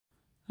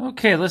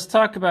Okay, let's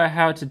talk about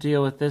how to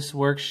deal with this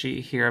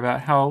worksheet here,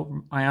 about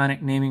how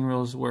ionic naming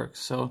rules work.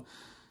 So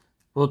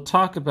we'll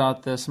talk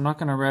about this. I'm not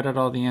going to read out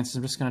all the answers.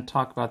 I'm just going to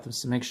talk about them,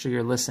 so make sure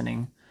you're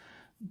listening.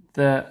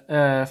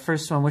 The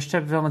first one, which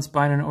type of elements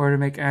bind in order to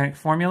make ionic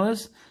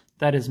formulas?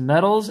 That is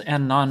metals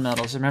and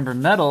nonmetals. Remember,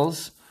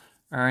 metals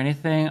are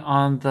anything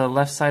on the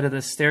left side of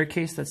the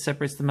staircase that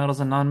separates the metals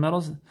and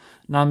nonmetals.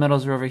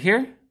 Nonmetals are over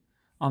here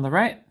on the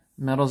right.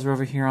 Metals are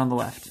over here on the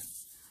left.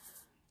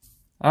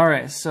 All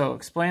right, so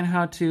explain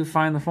how to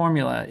find the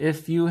formula.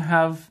 If you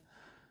have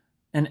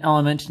an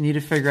element, you need to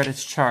figure out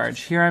its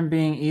charge. Here I'm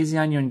being easy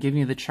on you and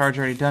giving you the charge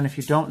already done. If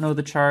you don't know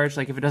the charge,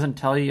 like if it doesn't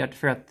tell you, you have to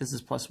figure out this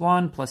is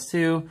 +1,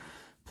 +2,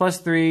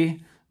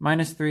 +3,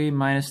 -3,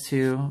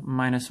 -2,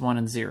 -1,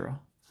 and 0.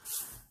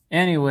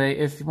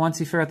 Anyway, once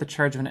you figure out the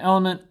charge of an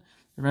element,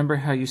 remember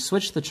how you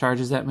switch the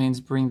charges. That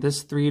means bring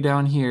this 3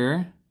 down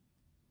here,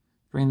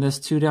 bring this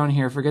 2 down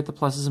here. Forget the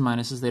pluses and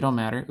minuses, they don't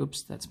matter.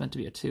 Oops, that's meant to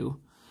be a 2.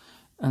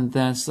 And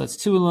then, so that's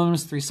 2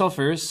 aluminums, 3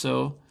 sulfurs,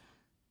 so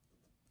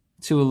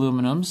 2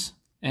 aluminums,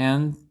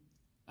 and,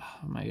 oh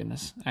my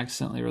goodness,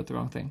 accidentally wrote the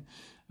wrong thing.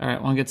 All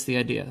right, one gets the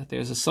idea.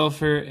 There's a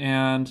sulfur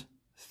and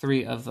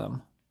 3 of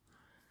them.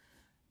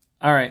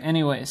 All right,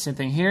 anyway, same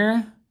thing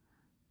here.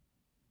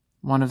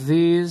 1 of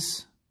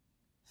these,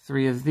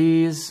 3 of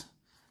these.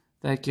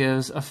 That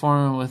gives a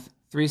formula with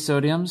 3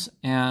 sodiums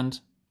and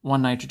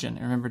 1 nitrogen.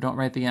 And remember, don't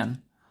write the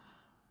N.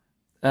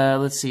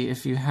 Let's see,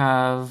 if you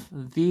have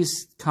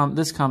this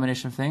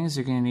combination of things,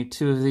 you're going to need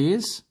 2 of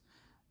these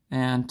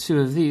and 2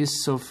 of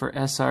these. So for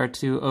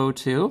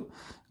Sr2O2,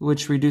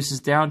 which reduces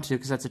down to,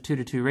 because that's a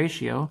 2-to-2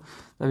 ratio,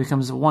 that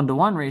becomes a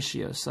 1-to-1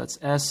 ratio. So that's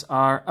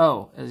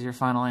SRO as your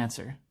final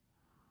answer.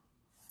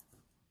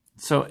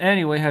 So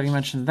anyway, having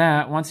mentioned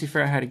that, once you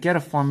figure out how to get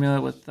a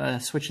formula with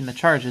switching the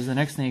charges, the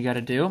next thing you got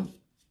to do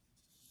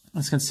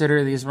is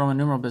consider these Roman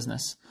numeral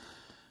business.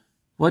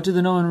 What do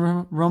the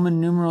Roman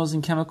numerals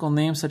in chemical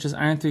names such as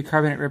iron 3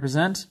 carbonate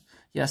represent?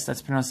 Yes,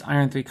 that's pronounced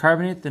iron 3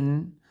 carbonate.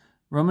 The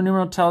Roman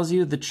numeral tells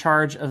you the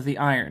charge of the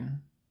iron.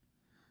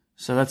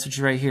 So that's what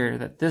you write here,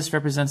 that this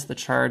represents the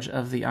charge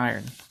of the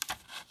iron.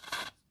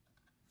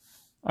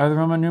 Are the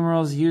Roman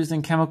numerals used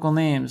in chemical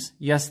names?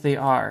 Yes, they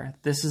are.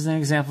 This is an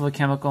example of a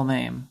chemical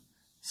name.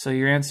 So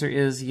your answer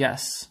is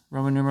yes.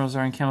 Roman numerals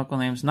are in chemical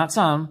names. Not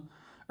some,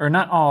 or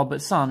not all,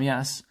 but some,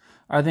 yes.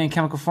 Are they in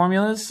chemical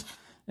formulas?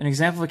 An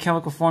example of a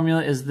chemical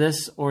formula is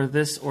this or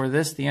this or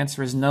this. The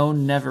answer is no,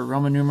 never.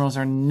 Roman numerals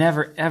are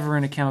never, ever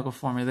in a chemical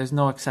formula. There's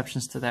no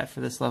exceptions to that for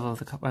this level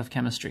of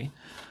chemistry.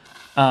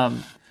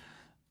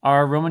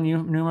 Are Roman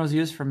numerals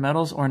used for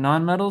metals or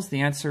nonmetals? The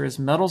answer is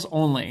metals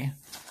only.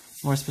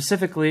 More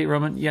specifically,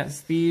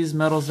 yes, these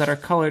metals that are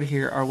colored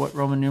here are what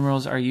Roman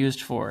numerals are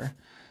used for.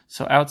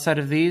 So outside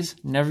of these,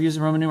 never use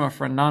a Roman numeral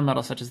for a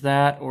nonmetal such as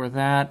that, or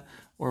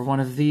one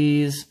of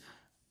these,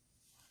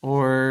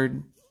 or...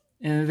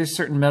 And there's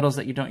certain metals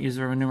that you don't use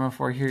the Roman numeral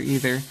for here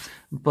either.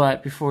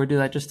 But before we do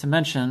that, just to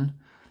mention,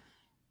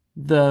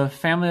 the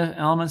family of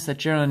elements that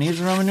generally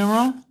needs a Roman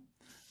numeral,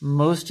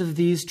 most of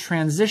these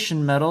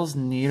transition metals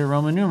need a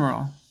Roman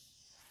numeral.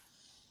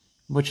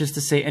 Which is to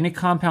say, any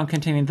compound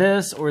containing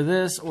this, or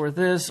this, or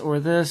this,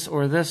 or this,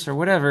 or this, or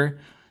whatever,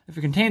 if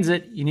it contains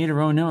it, you need a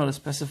Roman numeral to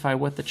specify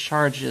what the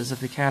charge is of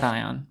the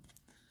cation.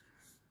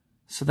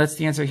 So that's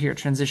the answer here,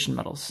 transition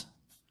metals.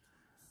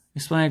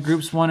 Explain that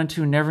groups 1 and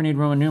 2 never need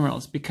Roman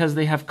numerals because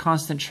they have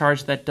constant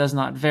charge that does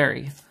not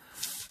vary.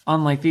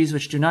 Unlike these,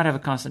 which do not have a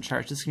constant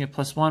charge. This can be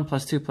 +1,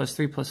 +2,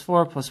 +3,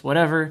 +4, plus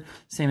whatever.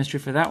 Same is true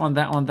for that one,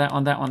 that one, that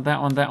one, that one, that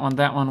one, that one,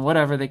 that one,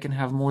 whatever. They can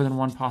have more than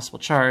one possible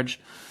charge.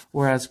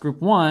 Whereas group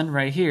 1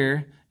 right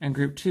here and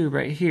group 2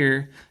 right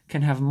here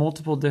can have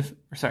multiple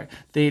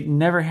they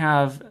never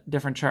have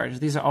different charges.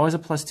 These are always a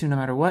 +2 no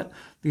matter what.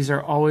 These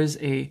are always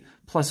a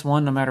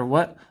 +1 no matter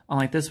what.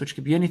 Unlike this, which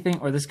could be anything,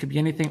 or this could be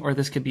anything, or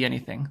this could be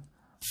anything.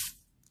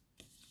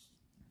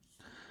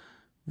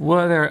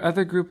 Well, there are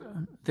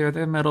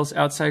other metals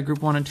outside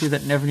group 1 and 2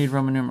 that never need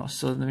Roman numerals.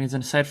 So that means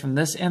aside from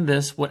this and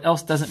this, what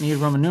else doesn't need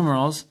Roman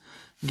numerals?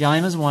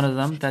 Gallium is one of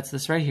them. That's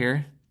this right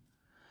here.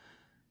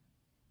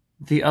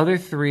 The other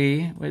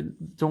 3,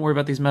 don't worry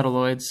about these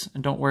metalloids,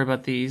 and don't worry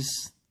about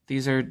these.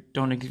 These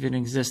don't even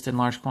exist in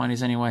large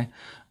quantities anyway.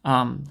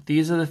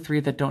 These are the 3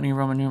 that don't need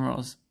Roman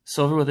numerals.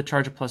 Silver with a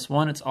charge of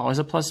 +1, it's always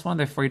a +1,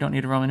 therefore you don't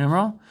need a Roman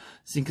numeral.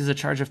 Zinc is a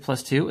charge of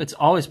 +2, it's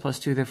always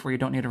 +2, therefore you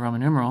don't need a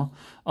Roman numeral.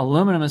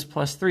 Aluminum is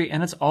 +3,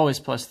 and it's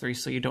always +3,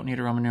 so you don't need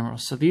a Roman numeral.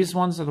 So these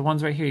ones are the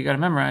ones right here you got to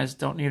memorize,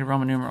 don't need a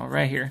Roman numeral,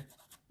 right here.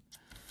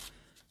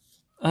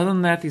 Other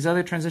than that, these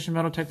other transition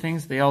metal type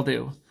things, they all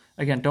do.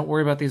 Again, don't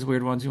worry about these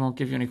weird ones, we won't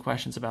give you any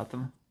questions about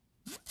them.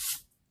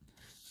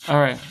 All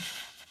right.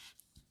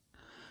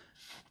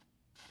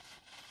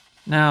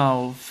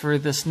 Now, for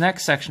this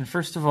next section,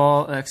 first of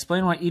all,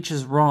 explain why each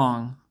is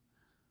wrong.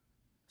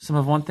 Some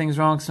have one thing's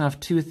wrong, some have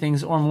 2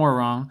 things or more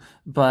wrong.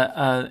 But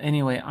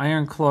anyway,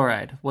 iron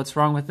chloride. What's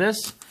wrong with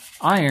this?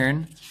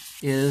 Iron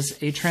is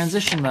a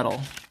transition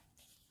metal.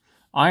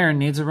 Iron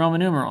needs a Roman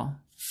numeral.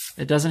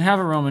 It doesn't have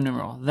a Roman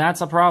numeral. That's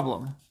a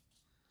problem.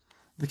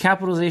 The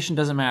capitalization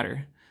doesn't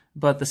matter.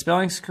 but the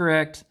spelling's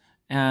correct,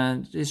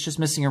 and it's just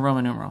missing a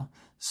Roman numeral.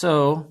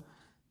 So,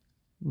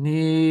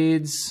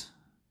 needs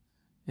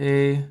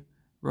a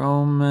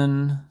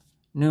Roman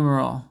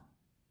numeral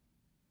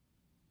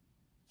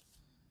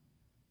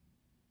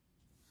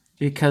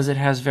because it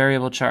has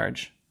variable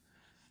charge.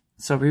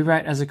 So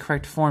rewrite as a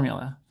correct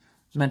formula,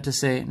 meant to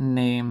say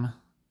name.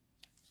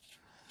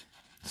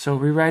 So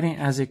rewriting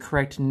as a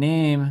correct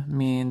name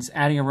means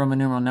adding a Roman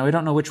numeral. Now we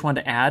don't know which one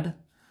to add,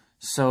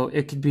 so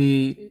it could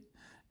be,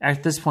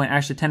 at this point,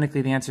 actually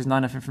technically the answer is not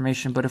enough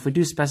information, but if we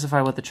do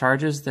specify what the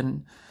charge is,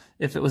 then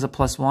if it was a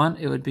 +1,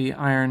 it would be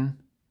iron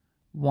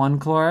 1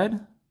 chloride.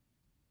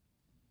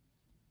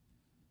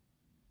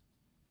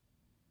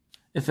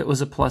 If it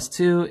was a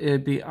 +2, it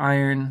would be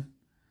iron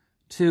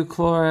 2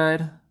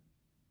 chloride.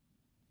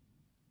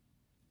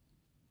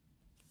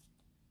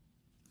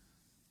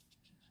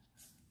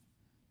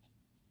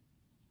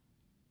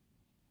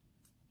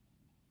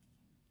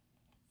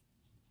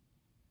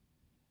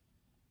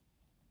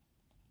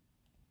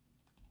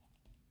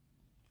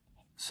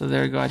 So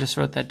there you go, I just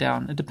wrote that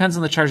down. It depends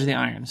on the charge of the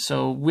iron.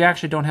 So we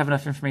actually don't have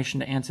enough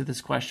information to answer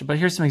this question, but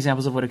here's some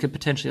examples of what it could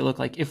potentially look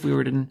like if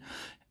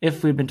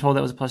we'd been told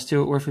that was a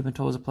 +2, or if we'd been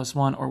told it was a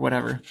 +1, or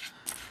whatever.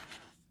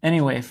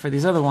 Anyway, for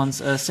these other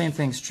ones, same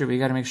thing's true. We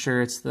got to make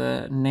sure it's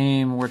the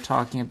name we're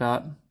talking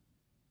about.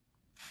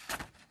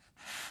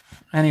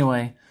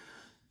 Anyway,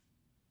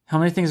 how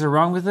many things are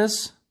wrong with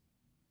this?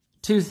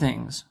 2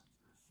 things.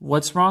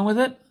 What's wrong with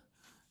it?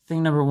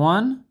 Thing number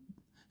 1,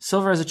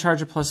 silver has a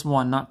charge of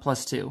 +1, not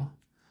 +2.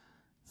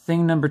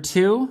 Thing number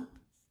 2,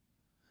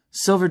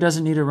 silver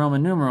doesn't need a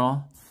Roman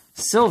numeral.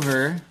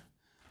 Silver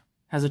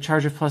has a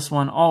charge of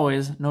 +1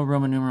 always, no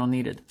Roman numeral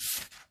needed.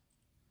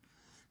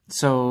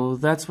 So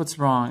that's what's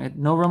wrong.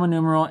 No Roman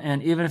numeral,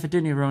 and even if it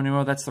did need a Roman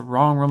numeral, that's the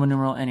wrong Roman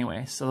numeral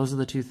anyway. So those are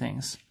the 2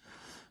 things.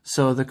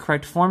 So the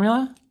correct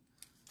formula,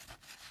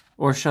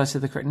 or should I say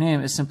the correct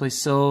name, is simply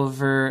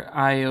silver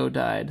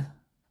iodide.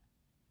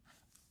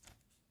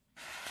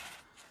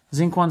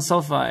 Zinc 1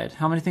 sulfide.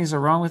 How many things are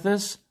wrong with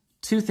this?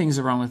 2 things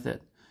are wrong with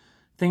it.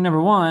 Thing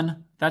number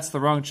 1, that's the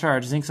wrong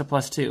charge. Zinc's a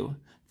 +2.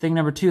 Thing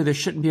number 2, there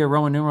shouldn't be a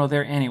Roman numeral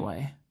there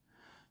anyway.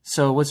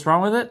 So what's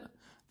wrong with it?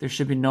 There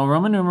should be no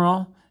Roman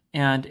numeral,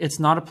 and it's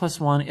not a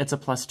 +1, it's a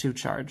 +2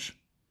 charge.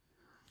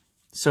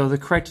 So the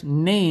correct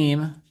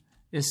name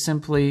is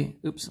simply,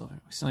 oops, I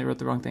accidentally wrote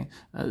the wrong thing.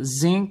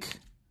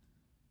 Zinc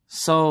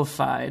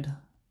sulfide.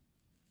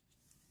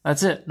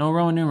 That's it, no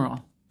Roman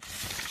numeral.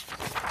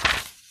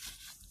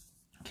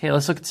 Okay,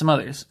 let's look at some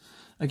others.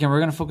 Again, we're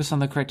going to focus on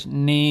the correct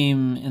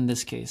name in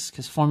this case,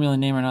 because formula and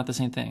name are not the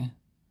same thing.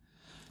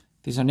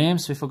 These are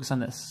names, so we focus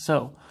on this.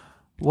 So,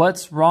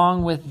 what's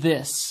wrong with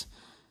this?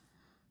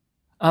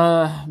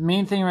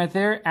 Main thing right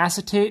there,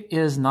 acetate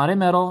is not a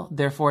metal,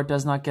 therefore it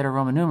does not get a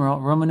Roman numeral.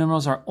 Roman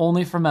numerals are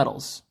only for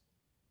metals.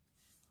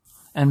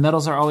 And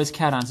metals are always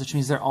cations, which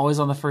means they're always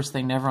on the first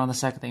thing, never on the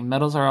second thing.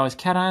 Metals are always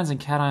cations, and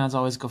cations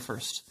always go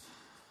first.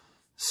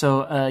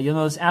 So you'll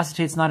notice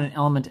acetate's not an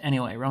element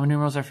anyway. Roman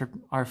numerals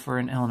are for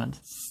an element.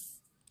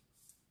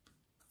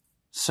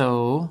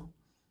 So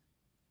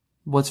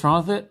what's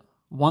wrong with it?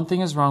 1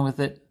 thing is wrong with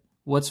it.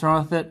 What's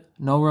wrong with it?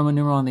 No Roman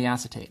numeral in the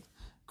acetate.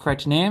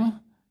 Correct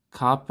name,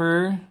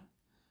 copper,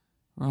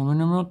 Roman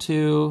numeral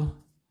 2,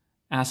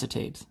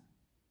 acetate.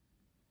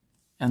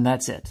 And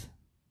that's it.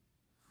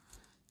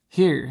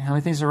 Here, how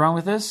many things are wrong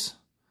with this?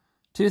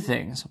 2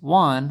 things.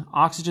 1,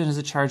 oxygen has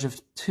a charge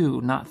of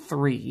 2, not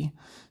 3.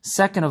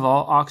 Second of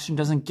all, oxygen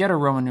doesn't get a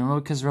Roman numeral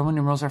because Roman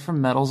numerals are for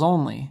metals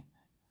only,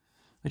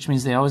 which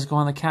means they always go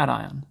on the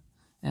cation,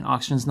 and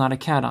oxygen's not a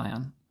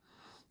cation.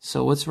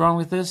 So what's wrong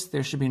with this?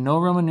 There should be no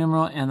Roman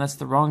numeral, and that's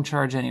the wrong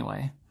charge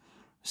anyway.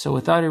 So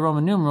without a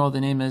Roman numeral, the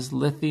name is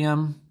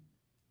lithium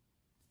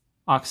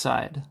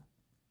oxide.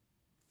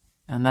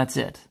 And that's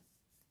it.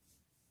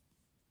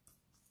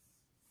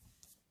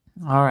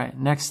 All right,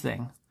 next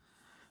thing.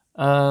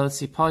 Let's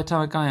see,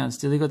 polyatomic ions.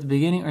 Do they go at the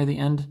beginning or the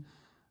end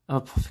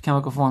of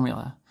chemical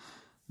formula?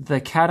 The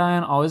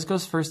cation always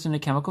goes first in a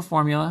chemical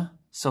formula.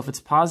 So if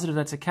it's positive,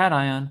 that's a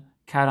cation.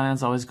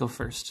 Cations always go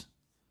first.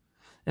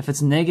 If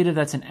it's negative,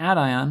 that's an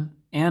anion.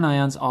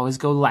 Anions always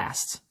go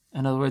last.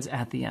 In other words,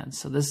 at the end.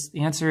 So the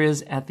answer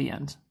is at the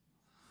end.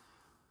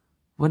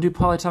 When do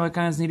polyatomic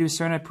ions need to be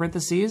surrounded by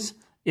parentheses?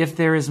 If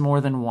there is more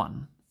than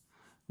 1.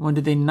 When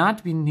do they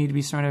not need to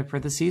be surrounded by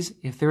parentheses?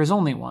 If there is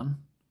only 1.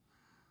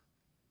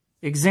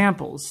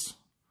 Examples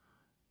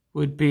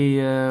would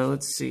be,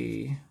 let's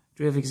see,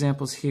 do we have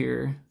examples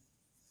here?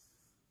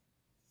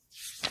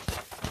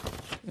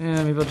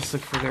 Yeah, maybe I'll just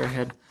look further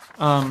ahead.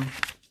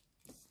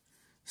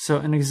 So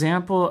an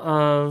example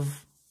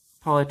of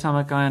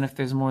polyatomic ion, if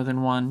there's more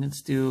than 1,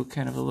 let's do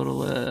kind of a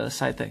little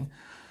side thing.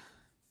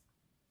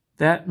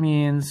 That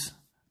means,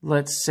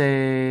 let's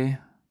say,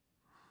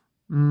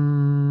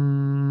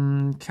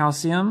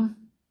 calcium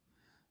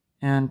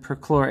and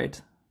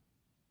perchlorate.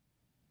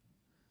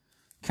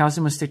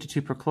 Calcium would stick to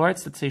 2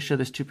 perchlorates. Let's say show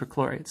there's 2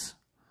 perchlorates.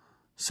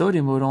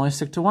 Sodium would only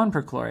stick to 1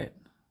 perchlorate.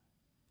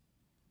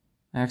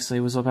 Actually,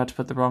 I was about to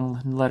put the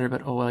wrong letter,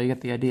 but oh well, you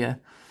get the idea.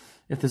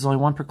 If there's only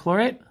 1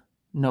 perchlorate,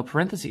 no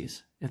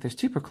parentheses. If there's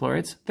 2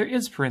 perchlorides, there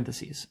is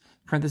parentheses.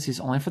 Parentheses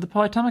only for the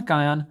polyatomic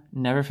ion,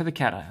 never for the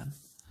cation.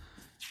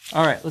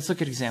 All right, let's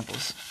look at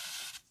examples.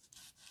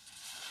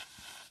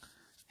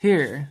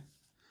 Here,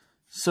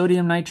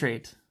 sodium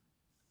nitrate.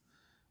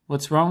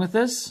 What's wrong with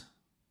this?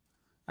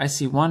 I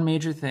see one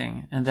major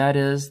thing, and that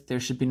is there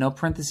should be no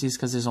parentheses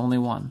because there's only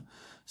one.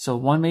 So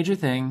one major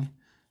thing,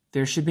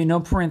 there should be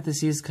no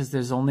parentheses because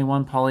there's only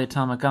one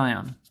polyatomic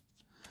ion.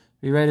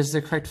 We write as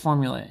the correct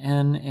formula,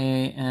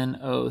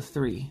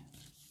 NaNO3.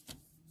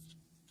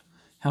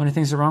 How many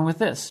things are wrong with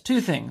this? 2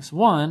 things.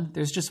 One,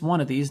 there's just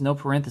one of these, no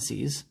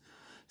parentheses.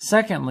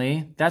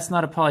 Secondly, that's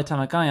not a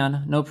polyatomic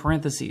ion, no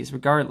parentheses,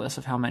 regardless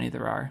of how many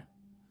there are.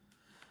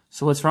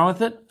 So what's wrong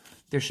with it?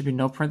 There should be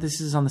no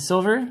parentheses on the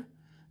silver,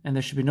 and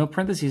there should be no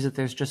parentheses if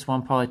there's just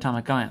one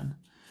polyatomic ion.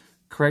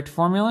 Correct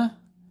formula,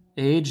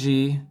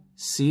 AgClO4.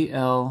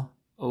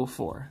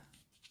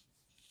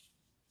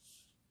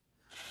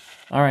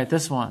 All right,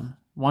 this one.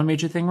 One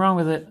major thing wrong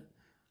with it.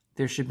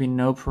 There should be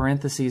no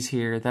parentheses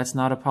here. That's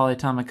not a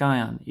polyatomic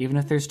ion. Even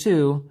if there's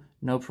 2,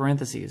 no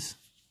parentheses.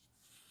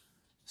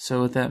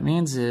 So what that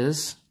means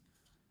is,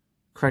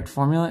 correct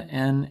formula,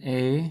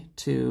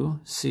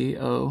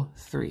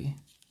 Na2CO3.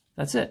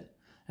 That's it.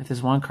 If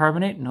there's 1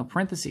 carbonate, no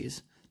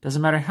parentheses.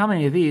 Doesn't matter how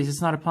many of these,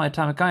 it's not a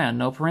polyatomic ion,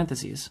 no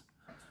parentheses.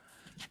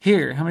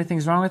 Here, how many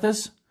things wrong with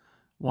this?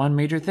 One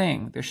major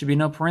thing. There should be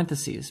no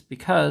parentheses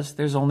because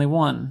there's only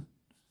 1.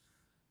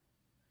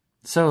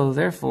 So,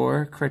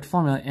 therefore, correct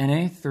formula,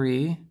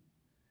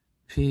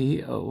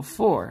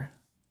 Na3PO4.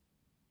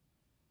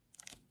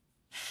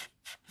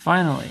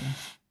 Finally,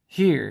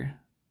 here,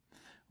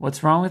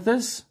 what's wrong with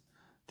this?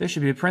 There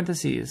should be a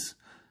parentheses.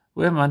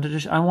 I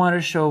wanted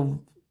to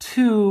show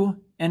 2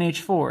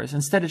 NH4s.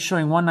 Instead, it's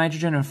showing 1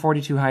 nitrogen and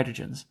 42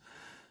 hydrogens.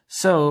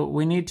 So,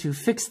 we need to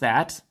fix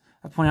that.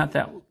 I point out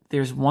that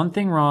there's one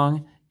thing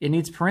wrong. It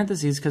needs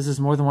parentheses because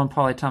there's more than 1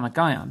 polyatomic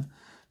ion.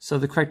 So,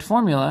 the correct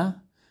formula,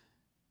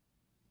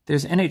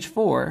 there's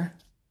NH4,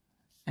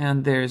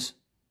 and there's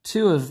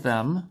 2 of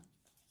them.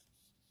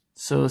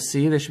 So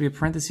see, there should be a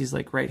parentheses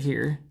like right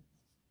here.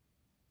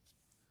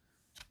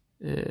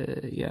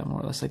 Yeah,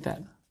 more or less like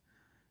that.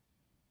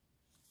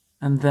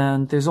 And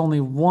then there's only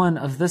 1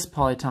 of this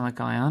polyatomic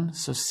ion,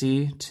 so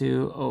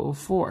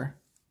C2O4.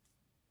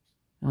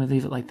 And we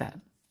leave it like that.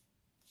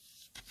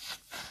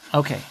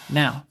 Okay,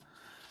 now,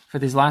 for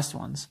these last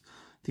ones.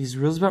 These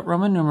rules about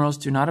Roman numerals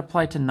do not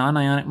apply to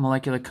non-ionic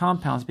molecular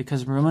compounds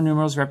because Roman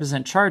numerals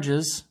represent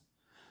charges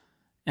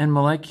and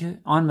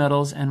on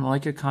metals, and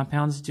molecular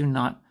compounds do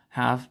not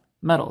have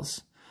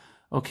metals.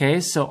 Okay,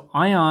 so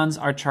ions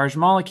are charged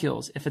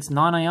molecules. If it's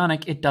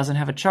non-ionic, it doesn't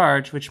have a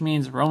charge, which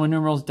means Roman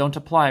numerals don't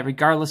apply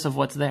regardless of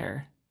what's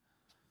there.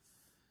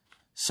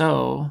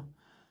 So,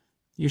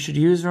 you should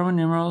use Roman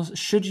numerals.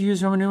 Should you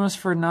use Roman numerals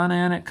for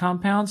non-ionic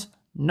compounds?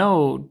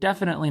 No,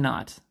 definitely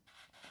not.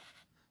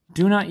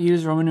 Do not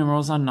use Roman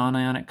numerals on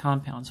non-ionic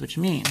compounds, which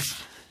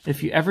means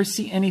if you ever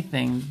see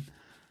anything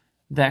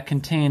that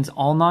contains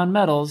all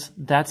nonmetals,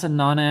 that's a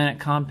non-ionic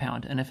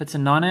compound. And if it's a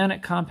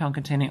non-ionic compound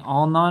containing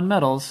all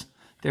nonmetals,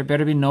 there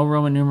better be no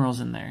Roman numerals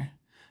in there.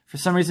 For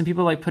some reason,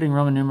 people like putting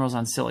Roman numerals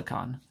on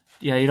silicon.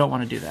 Yeah, you don't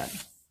want to do that.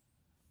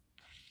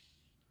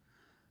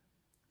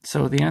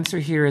 So the answer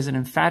here is an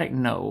emphatic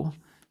no.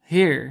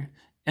 Here,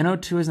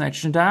 NO2 is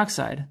nitrogen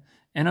dioxide.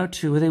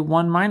 NO2 with a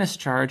 1-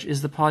 charge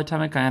is the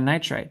polyatomic ion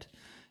nitrite.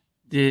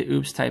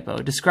 Oops, typo.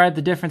 Describe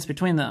the difference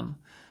between them.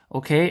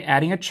 Okay,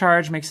 adding a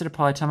charge makes it a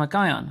polyatomic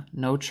ion.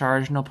 No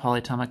charge, no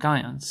polyatomic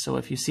ion. So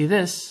if you see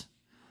this,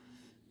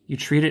 you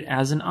treat it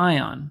as an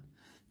ion.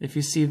 If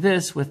you see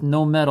this with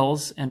no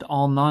metals and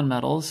all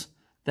nonmetals,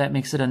 that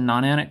makes it a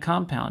non-ionic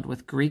compound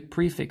with Greek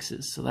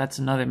prefixes. So that's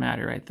another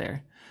matter right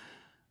there.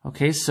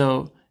 Okay,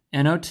 so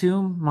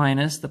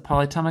NO2 the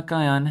polyatomic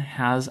ion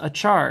has a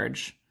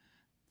charge,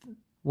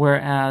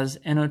 whereas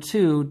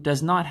NO2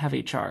 does not have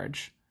a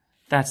charge.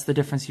 That's the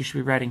difference you should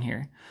be writing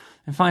here.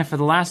 And finally, for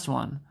the last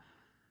one,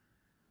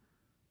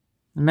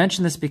 I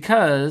mention this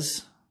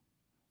because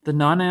the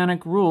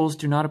non-ionic rules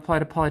do not apply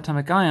to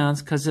polyatomic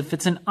ions, because if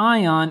it's an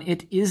ion,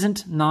 it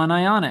isn't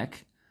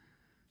non-ionic.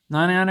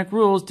 Non-ionic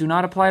rules do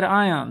not apply to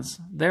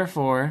ions.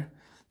 Therefore,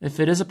 if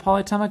it is a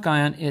polyatomic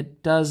ion,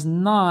 it does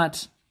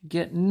not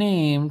get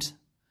named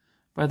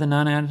by the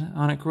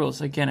non-ionic rules.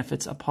 Again, if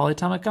it's a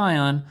polyatomic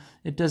ion,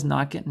 it does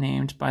not get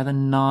named by the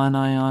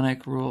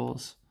non-ionic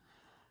rules.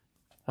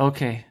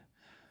 Okay,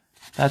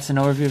 that's an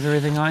overview of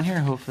everything on here.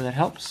 Hopefully that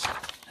helps.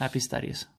 Happy studies.